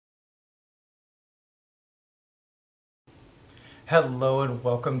Hello and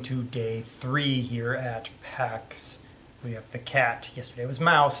welcome to day 3 here at PAX. We have the cat. Yesterday was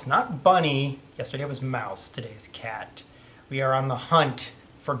mouse, not bunny. Yesterday was mouse. Today's cat. We are on the hunt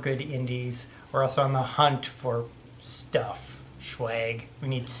for good indies. We're also on the hunt for stuff, swag. We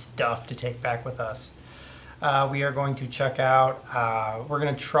need stuff to take back with us. We are going to check out, we're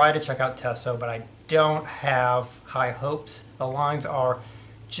going to try to check out Tesso, but I don't have high hopes. The lines are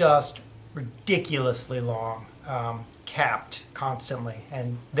just ridiculously long, capped constantly,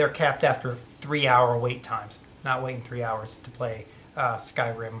 and they're capped after 3-hour wait times. Not waiting 3 hours to play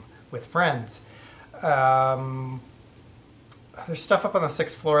Skyrim with friends. There's stuff up on the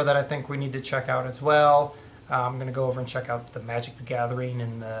 6th floor that I think we need to check out as well. I'm going to go over and check out the Magic the Gathering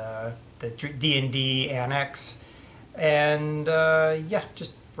and the D&D Annex. And yeah,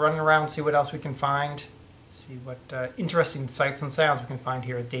 just running around, see what else we can find. See what interesting sights and sounds we can find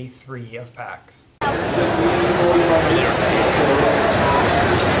here at day 3 of PAX. Figuring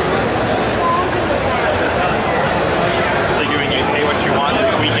you pay what you want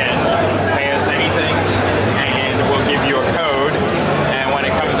this weekend, pay us anything, and we'll give you a code, and when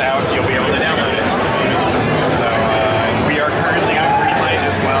it comes out, you'll be able to download it. So we are currently on Greenlight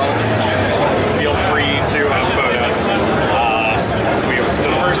as well. Feel free to vote us. The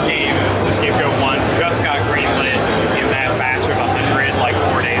first game, this Game Go 1, just got greenlit in that batch of 100 like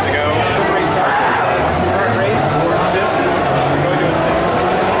 4 days ago.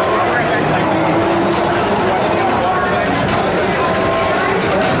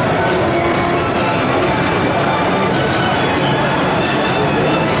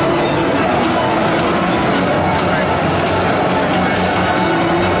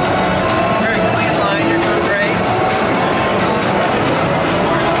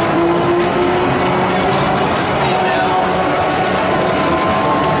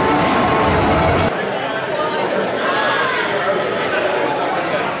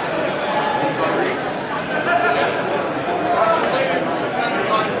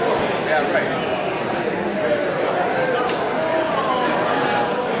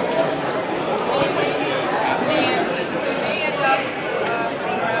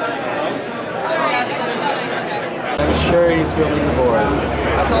 He's filming the board.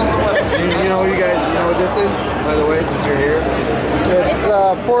 That's also what you know. You guys, you know what this is, by the way, since you're here. It's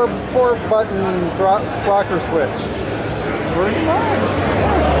a four button rocker switch. Pretty nice.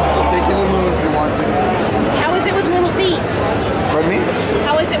 Yeah. We'll take it in the moon if you want to. How is it with little feet? Pardon me?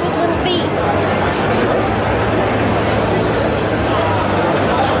 How is it with little feet?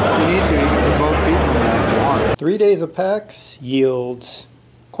 If you need to, you can put both feet in there if you want. 3 days of PAX yields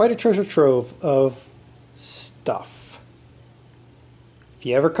quite a treasure trove of stuff. If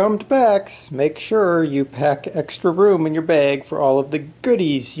you ever come to PAX, make sure you pack extra room in your bag for all of the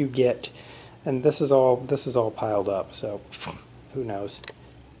goodies you get. And this is all piled up, so who knows.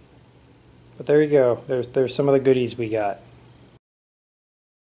 But there you go. There's some of the goodies we got.